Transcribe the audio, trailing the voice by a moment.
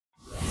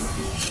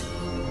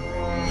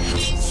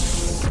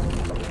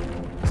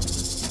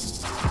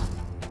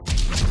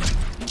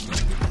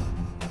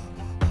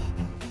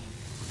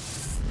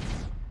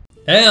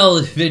Hail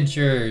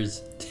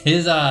adventurers!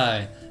 Tis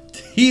I,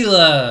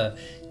 Tila,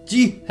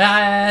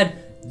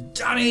 Jihad,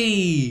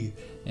 Johnny!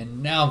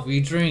 And now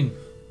featuring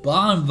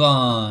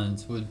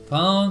Bonbons with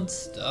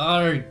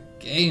Pwnstarr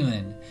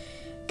Gaming.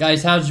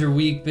 Guys, how's your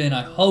week been?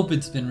 I hope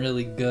it's been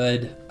really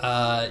good.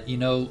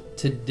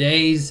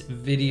 Today's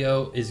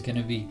video is going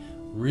to be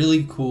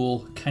really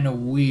cool, kind of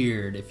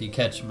weird if you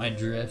catch my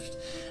drift,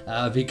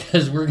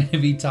 because we're going to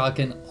be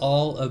talking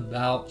all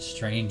about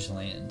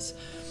Strangelands.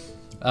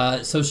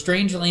 So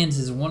Strangelands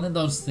is one of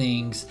those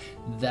things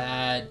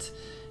that,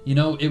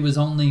 it was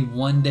only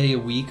one day a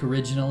week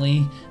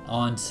originally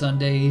on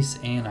Sundays,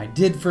 and I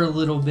did for a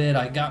little bit.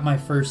 I got my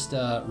first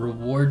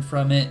reward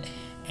from it,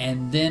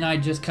 and then I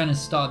just kind of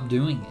stopped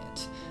doing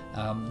it.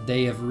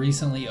 They have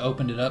recently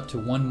opened it up to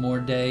one more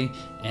day,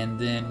 and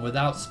then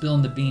without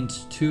spilling the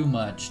beans too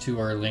much too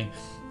early,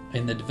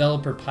 in the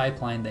developer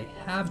pipeline, they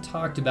have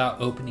talked about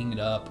opening it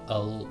up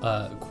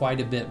quite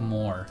a bit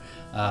more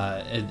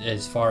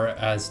as far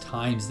as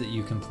times that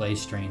you can play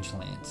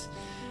Strangelands.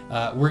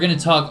 We're going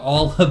to talk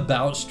all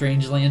about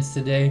Strangelands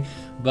today,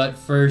 but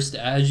first,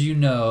 as you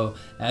know,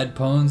 at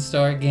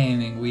Pwnstarr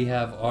Gaming, we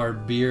have our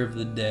beer of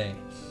the day.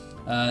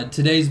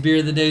 Today's beer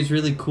of the day is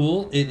really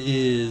cool. It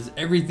is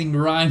Everything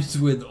Rhymes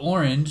with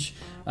Orange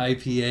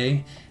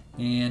IPA,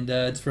 and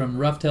it's from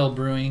Roughtail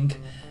Brewing,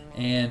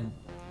 and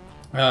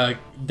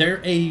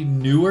they're a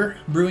newer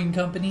brewing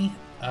company.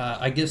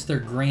 I guess their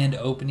grand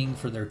opening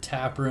for their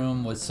tap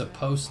room was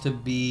supposed to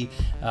be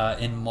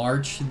in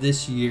March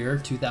this year,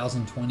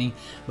 2020.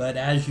 But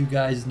as you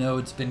guys know,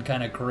 it's been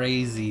kind of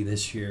crazy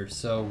this year.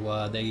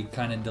 So they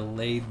kind of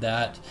delayed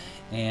that.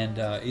 And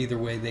either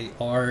way, they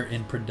are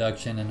in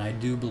production. And I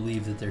do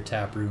believe that their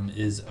tap room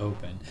is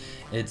open.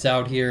 It's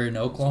out here in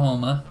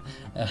Oklahoma.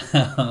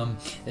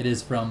 It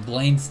is from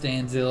Blaine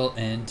Stanzill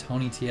and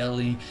Tony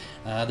Tielli.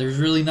 There's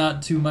really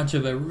not too much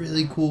of a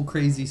really cool,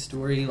 crazy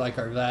story like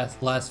our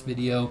last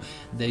video.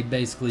 They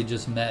basically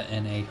just met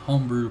in a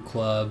homebrew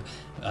club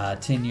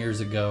 10 years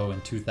ago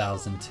in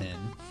 2010.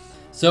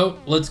 So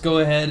let's go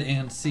ahead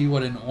and see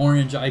what an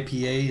orange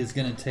IPA is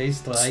going to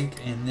taste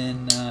like, and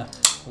then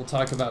we'll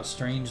talk about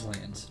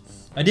Strangelands.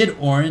 I did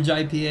orange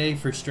IPA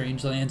for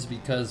Strangelands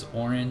because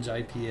orange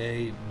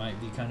IPA might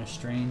be kind of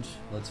strange.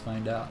 Let's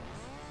find out.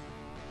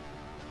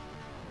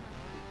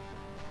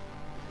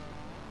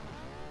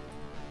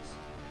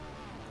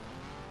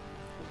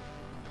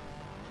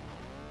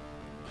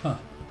 Huh.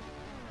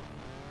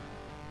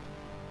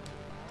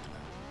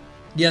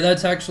 Yeah,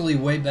 that's actually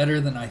way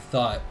better than I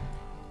thought.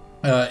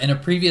 In a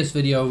previous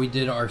video, we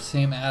did our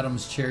Sam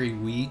Adams cherry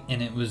wheat,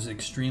 and it was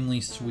extremely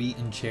sweet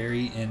and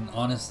cherry, and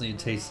honestly, it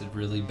tasted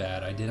really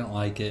bad. I didn't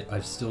like it.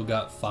 I've still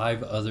got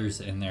 5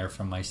 others in there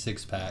from my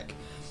 6-pack.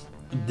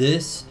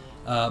 This,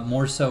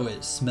 more so,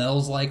 it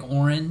smells like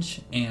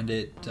orange, and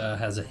it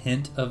has a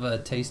hint of a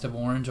taste of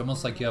orange,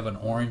 almost like you have an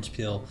orange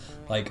peel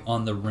like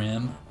on the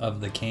rim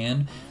of the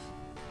can.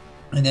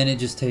 And then it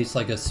just tastes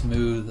like a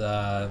smooth,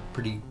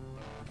 pretty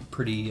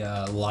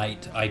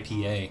light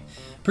IPA.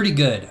 Pretty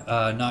good,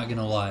 not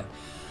gonna lie.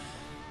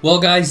 Well,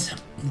 guys,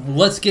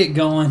 let's get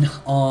going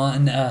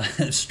on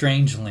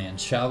Strangelands,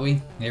 shall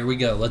we? Here we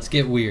go. Let's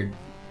get weird.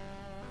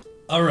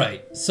 All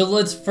right, so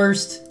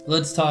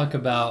let's talk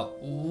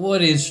about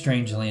what is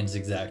Strangelands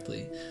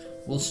exactly.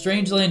 Well,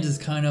 Strangelands is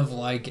kind of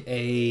like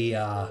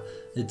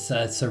it's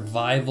a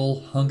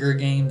survival Hunger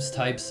Games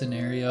type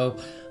scenario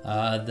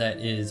that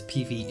is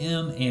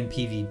PvM and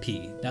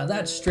PvP. Now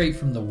that's straight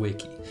from the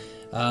wiki.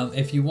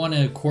 If you want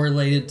to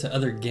correlate it to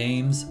other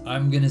games,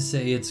 I'm going to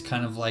say it's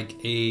kind of like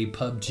a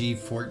PUBG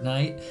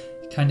Fortnite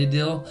kind of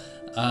deal.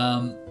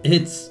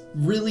 It's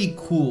really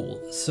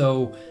cool.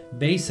 So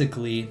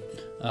basically,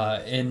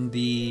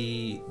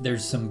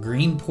 there's some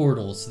green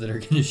portals that are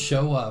going to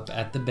show up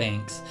at the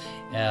banks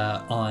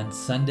on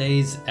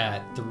Sundays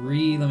at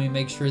 3. Let me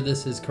make sure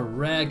this is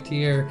correct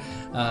here.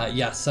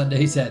 Yeah,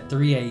 Sundays at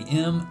 3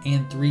 a.m.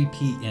 and 3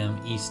 p.m.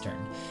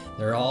 Eastern.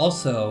 They're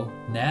also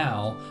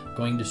now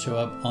going to show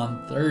up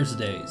on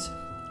Thursdays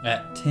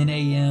at 10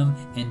 a.m.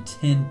 and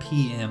 10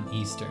 p.m.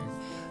 Eastern.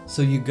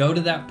 So you go to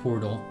that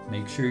portal,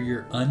 make sure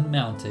you're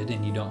unmounted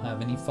and you don't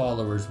have any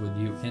followers with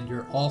you, and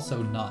you're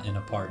also not in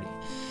a party.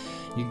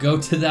 You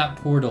go to that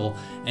portal,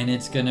 and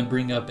it's going to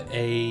bring up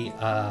a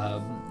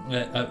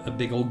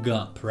big old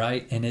gump,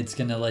 right? And it's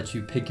going to let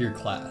you pick your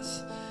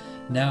class.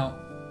 Now,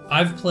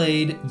 I've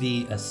played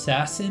the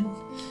Assassin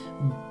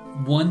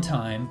one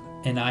time,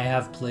 and I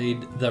have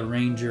played the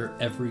Ranger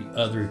every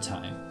other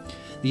time.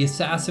 The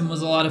Assassin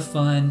was a lot of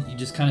fun. You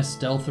just kind of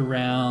stealth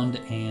around,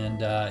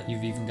 and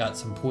you've even got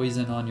some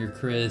poison on your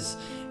Chris,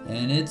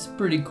 and it's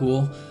pretty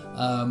cool.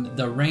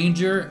 The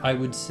Ranger, I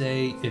would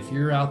say, if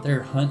you're out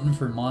there hunting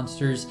for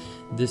monsters,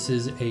 this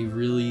is a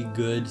really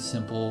good,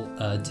 simple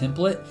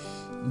template,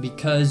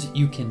 because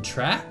you can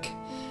track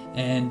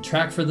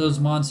for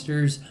those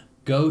monsters,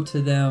 go to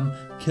them,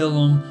 kill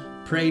them,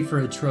 pray for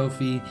a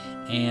trophy,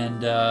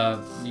 and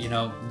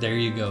there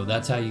you go.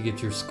 That's how you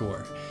get your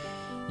score.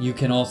 You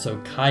can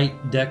also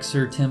kite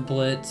Dexter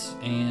templates,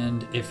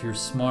 and if you're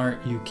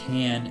smart, you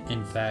can,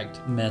 in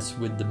fact, mess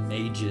with the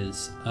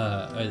mages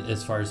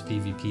as far as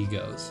PvP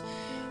goes.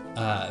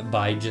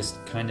 By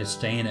just kind of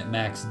staying at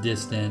max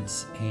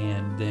distance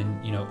and then,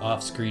 you know,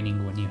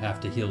 off-screening when you have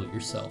to heal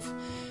yourself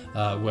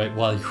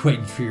while you're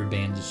waiting for your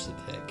bandage to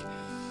tick.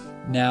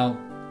 Now,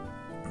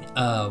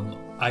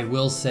 I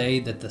will say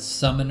that the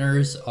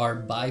summoners are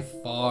by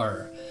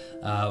far,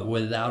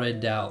 without a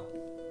doubt,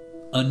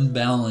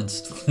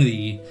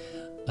 unbalancedly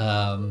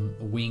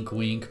wink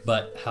wink,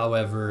 but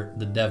however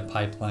the dev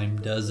pipeline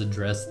does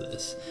address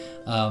this.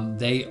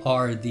 They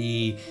are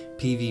the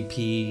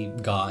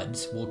PvP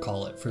gods, we'll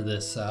call it, for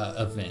this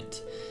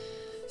event.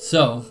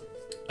 So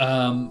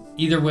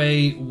either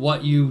way,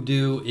 what you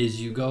do is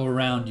you go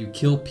around, you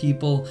kill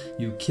people,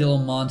 you kill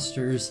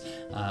monsters.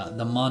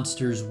 The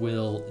monsters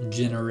will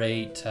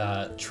generate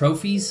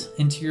trophies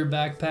into your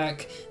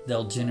backpack.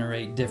 They'll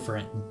generate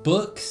different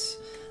books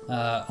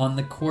on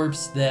the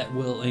corpse that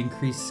will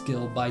increase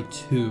skill by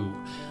 2.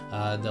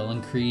 There'll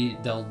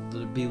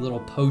be little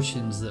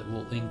potions that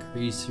will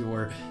increase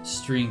your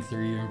strength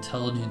or your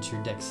intelligence,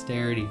 your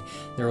dexterity.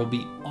 There will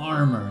be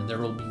armor. There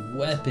will be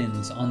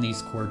weapons on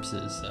these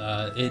corpses.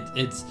 I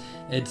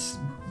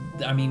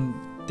mean,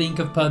 think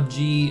of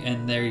PUBG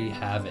and there you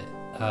have it,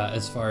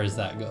 as far as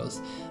that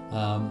goes.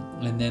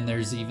 And then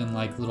there's even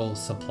like little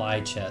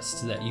supply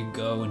chests that you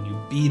go and you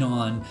beat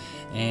on,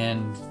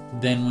 and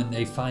then when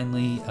they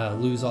finally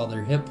lose all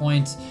their hit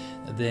points,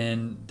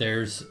 then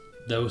there's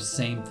those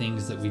same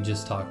things that we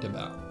just talked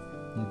about.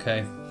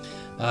 Okay,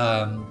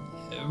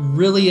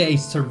 really a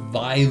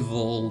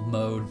survival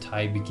mode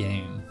type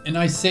game, and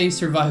I say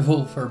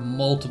survival for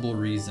multiple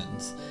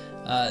reasons.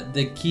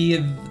 The key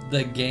of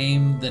the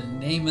game, the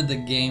name of the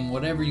game,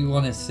 whatever you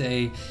want to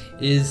say,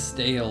 is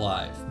stay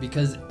alive,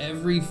 because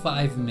every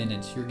 5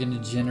 minutes you're going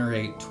to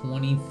generate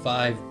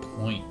 25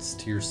 points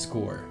to your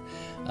score.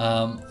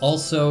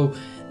 Also,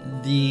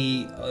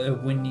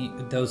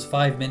 when those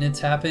 5 minutes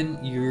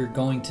happen, you're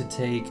going to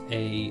take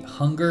a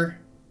hunger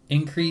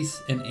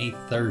increase and a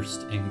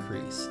thirst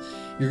increase.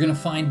 You're going to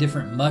find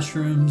different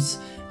mushrooms.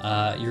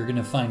 You're going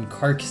to find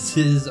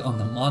carcasses on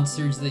the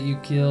monsters that you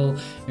kill.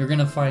 You're going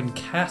to find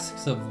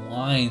casks of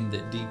wine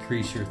that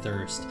decrease your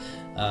thirst.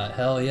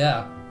 Hell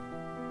yeah.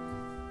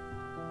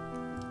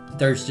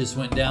 Thirst just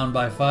went down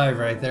by 5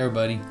 right there,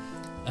 buddy.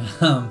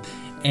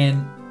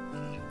 And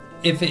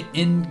if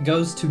it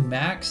goes to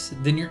max,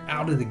 then you're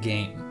out of the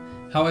game.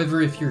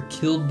 However, if you're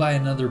killed by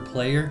another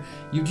player,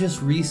 you just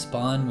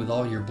respawn with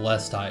all your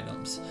blessed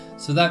items.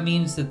 So that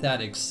means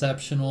that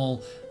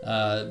exceptional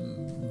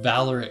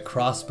Valorant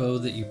crossbow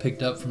that you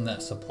picked up from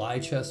that supply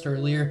chest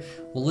earlier,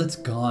 well, it's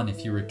gone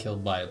if you were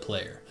killed by a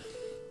player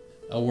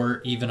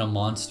or even a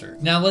monster.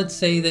 Now let's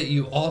say that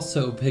you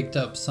also picked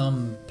up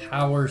some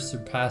power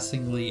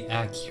surpassingly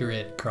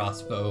accurate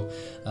crossbow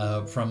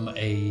from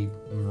a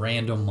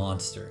random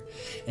monster,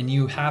 and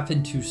you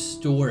happen to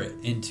store it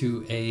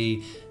into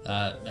a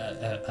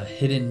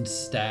hidden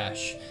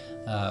stash,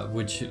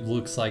 which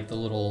looks like the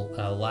little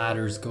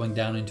ladders going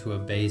down into a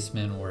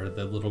basement, or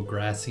the little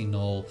grassy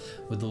knoll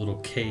with the little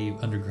cave,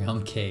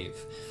 underground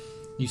cave.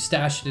 You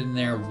stashed it in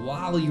there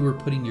while you were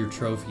putting your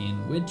trophy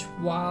in, which,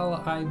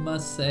 while I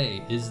must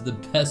say is the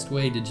best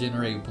way to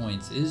generate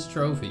points, is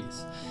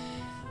trophies.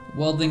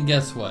 Well, then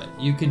guess what?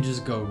 You can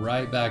just go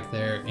right back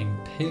there and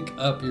pick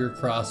up your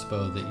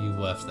crossbow that you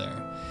left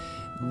there.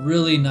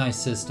 Really nice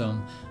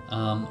system.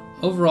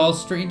 Overall,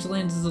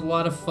 Strangelands is a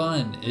lot of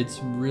fun. It's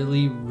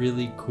really,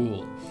 really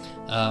cool.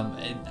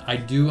 I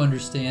do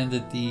understand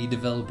that the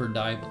developer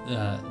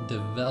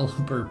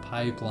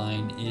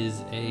pipeline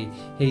is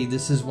hey,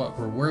 this is what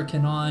we're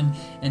working on,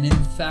 and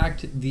in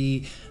fact,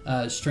 the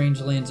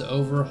Strangelands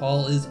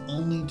overhaul is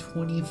only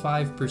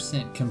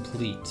 25%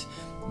 complete.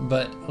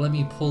 But let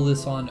me pull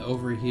this on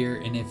over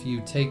here, and if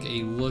you take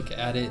a look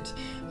at it,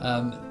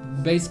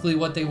 basically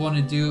what they want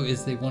to do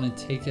is they want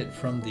to take it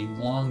from the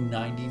long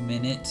 90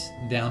 minutes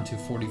down to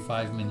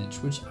 45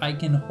 minutes, which I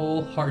can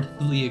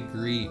wholeheartedly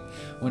agree.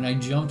 When I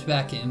jumped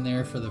back in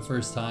there for the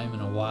first time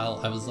in a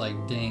while, I was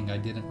like, dang, I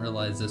didn't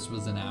realize this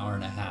was an hour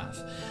and a half.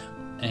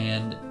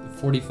 And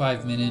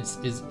 45 minutes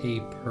is a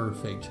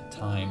perfect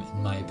time,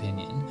 in my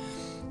opinion.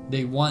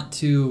 They want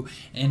to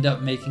end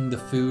up making the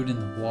food and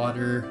the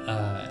water,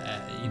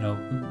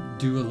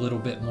 do a little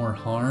bit more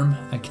harm,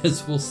 I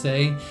guess we'll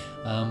say.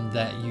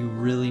 That you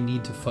really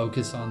need to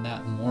focus on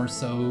that more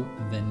so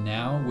than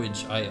now,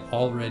 which I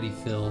already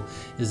feel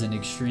is an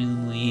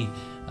extremely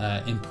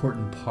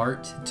important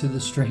part to the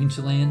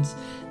Strangelands.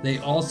 They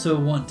also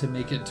want to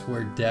make it to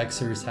where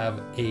Dexers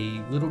have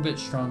a little bit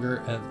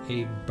stronger of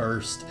a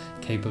burst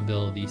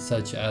capability,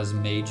 such as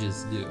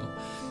mages do.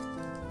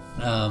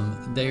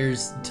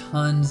 There's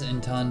tons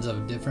and tons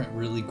of different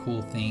really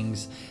cool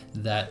things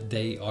that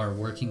they are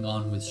working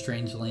on with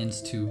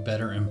Strangelands to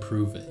better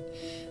improve it.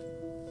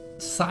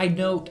 Side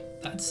note,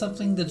 that's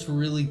something that's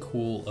really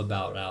cool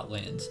about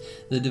Outlands.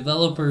 The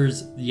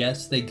developers,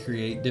 yes, they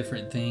create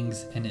different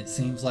things, and it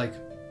seems like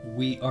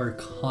we are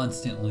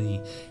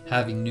constantly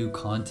having new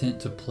content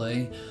to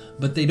play,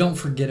 but they don't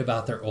forget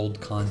about their old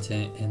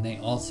content, and they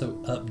also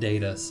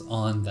update us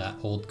on that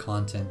old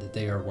content that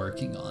they are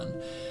working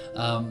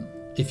on.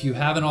 If you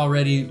haven't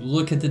already,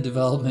 look at the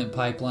development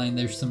pipeline.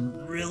 There's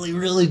some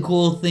really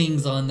cool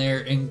things on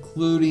there,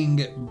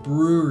 including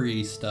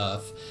brewery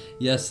stuff.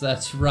 Yes,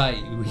 that's right.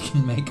 We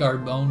can make our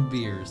own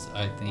beers,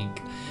 I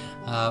think.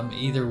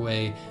 Either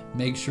way,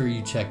 make sure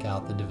you check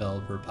out the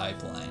developer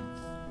pipeline.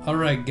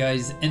 Alright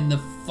guys, and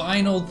the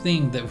final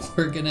thing that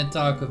we're going to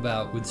talk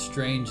about with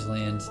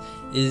Strangelands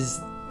is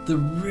the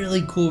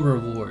really cool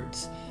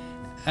rewards.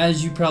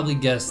 As you probably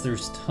guessed,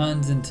 there's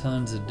tons and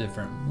tons of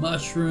different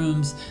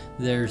mushrooms.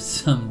 There's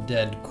some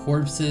dead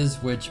corpses,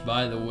 which,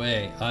 by the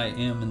way, I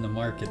am in the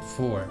market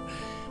for.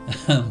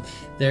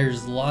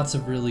 There's lots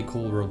of really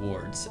cool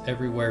rewards,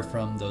 everywhere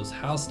from those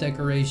house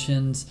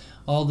decorations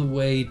all the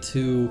way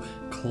to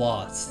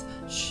cloths,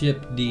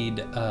 ship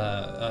deed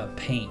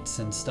paints,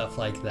 and stuff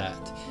like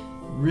that.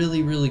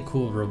 Really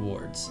cool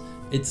rewards.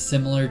 It's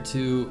similar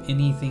to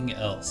anything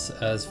else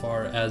as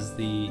far as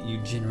you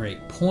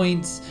generate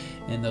points,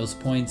 and those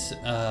points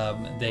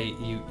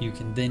you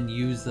can then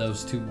use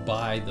those to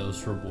buy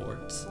those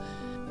rewards.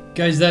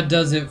 Guys, that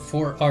does it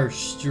for our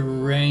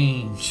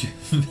strange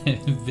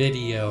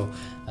video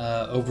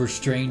over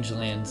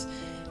Strangelands.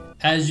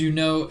 As you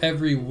know,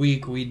 every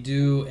week we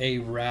do a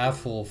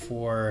raffle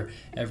for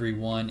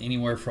everyone,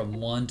 anywhere from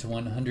 1 to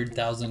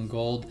 100,000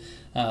 gold.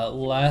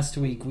 Last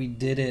week we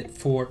did it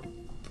for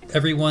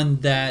everyone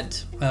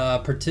that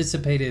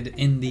participated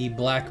in the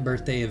Black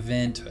Birthday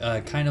event,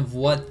 kind of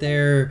what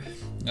their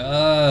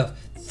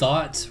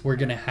thoughts were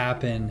going to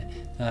happen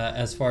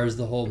as far as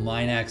the whole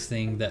Mine Axe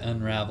thing that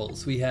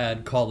unravels. We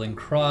had Colin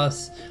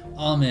Cross,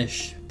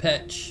 Amish,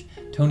 Petch,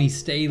 Tony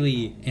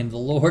Staley, and the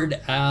Lord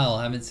Al.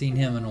 Haven't seen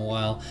him in a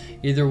while.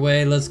 Either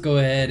way, let's go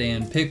ahead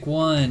and pick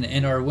one,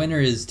 and our winner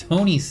is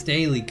Tony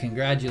Staley.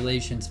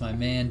 Congratulations, my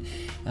man.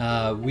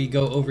 We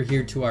go over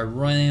here to our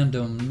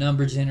random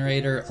number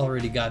generator.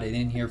 Already got it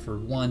in here for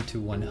 1 to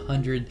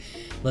 100.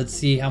 Let's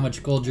see how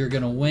much gold you're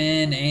gonna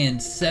win,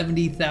 and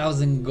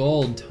 70,000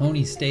 gold,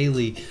 Tony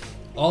Staley.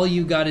 All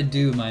you gotta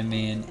do, my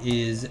man,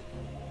 is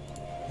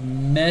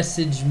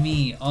message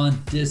me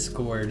on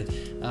Discord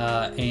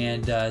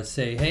and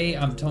say, hey,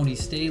 I'm Tony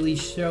Staley,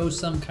 show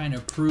some kind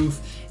of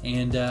proof,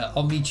 and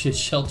I'll meet you at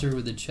shelter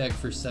with a check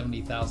for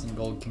 70,000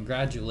 gold.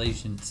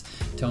 Congratulations,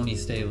 Tony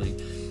Staley.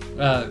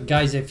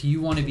 Guys, if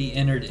you want to be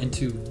entered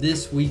into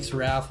this week's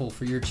raffle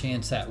for your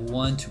chance at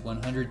 1 to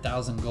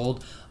 100,000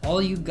 gold, all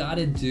you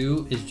gotta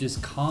do is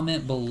just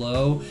comment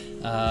below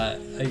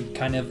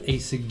kind of a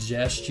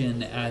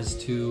suggestion as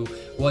to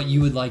what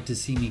you would like to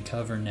see me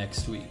cover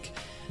next week.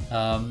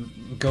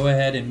 Go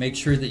ahead and make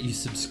sure that you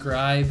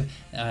subscribe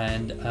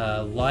and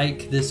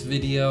like this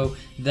video.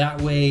 That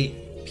way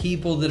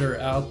people that are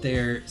out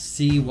there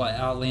see what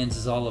Outlands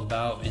is all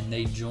about, and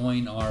they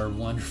join our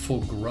wonderful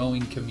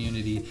growing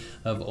community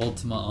of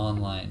Ultima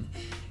Online.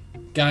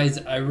 Guys,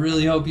 I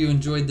really hope you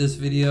enjoyed this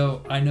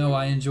video. I know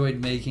I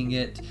enjoyed making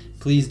it.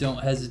 Please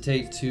don't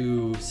hesitate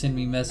to send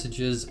me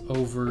messages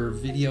over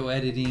video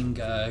editing,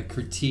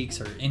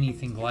 critiques, or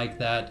anything like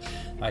that.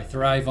 I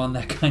thrive on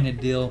that kind of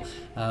deal.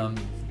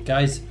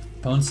 Guys,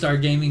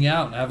 Pwnstarr Gaming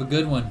out. Have a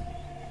good one.